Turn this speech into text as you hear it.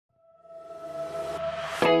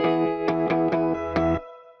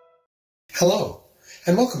Hello,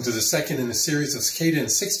 and welcome to the second in a series of SCADA in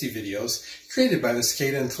 60 videos created by the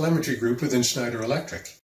SCADA and Telemetry group within Schneider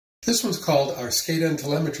Electric. This one's called our SCADA and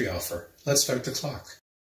Telemetry offer. Let's start the clock.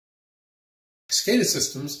 SCADA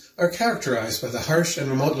systems are characterized by the harsh and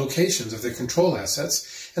remote locations of their control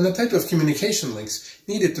assets and the type of communication links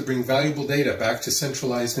needed to bring valuable data back to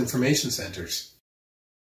centralized information centers.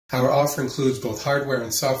 Our offer includes both hardware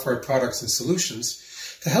and software products and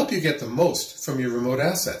solutions to help you get the most from your remote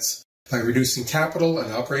assets by reducing capital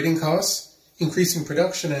and operating costs, increasing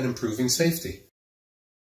production, and improving safety.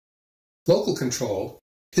 Local control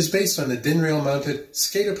is based on the DIN rail-mounted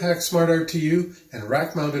SCADA Smart RTU and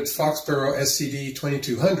rack-mounted Foxborough SCD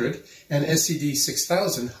 2200 and SCD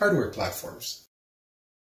 6000 hardware platforms.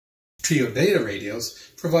 Trio data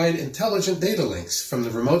radios provide intelligent data links from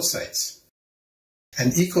the remote sites.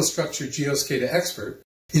 And EcoStruxure GeoSCADA Expert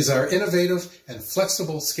is our innovative and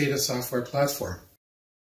flexible SCADA software platform.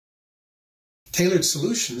 Tailored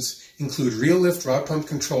solutions include real lift rod pump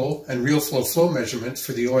control and real flow measurement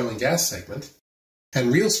for the oil and gas segment,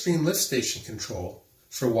 and real stream lift station control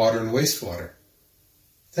for water and wastewater.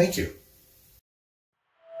 Thank you.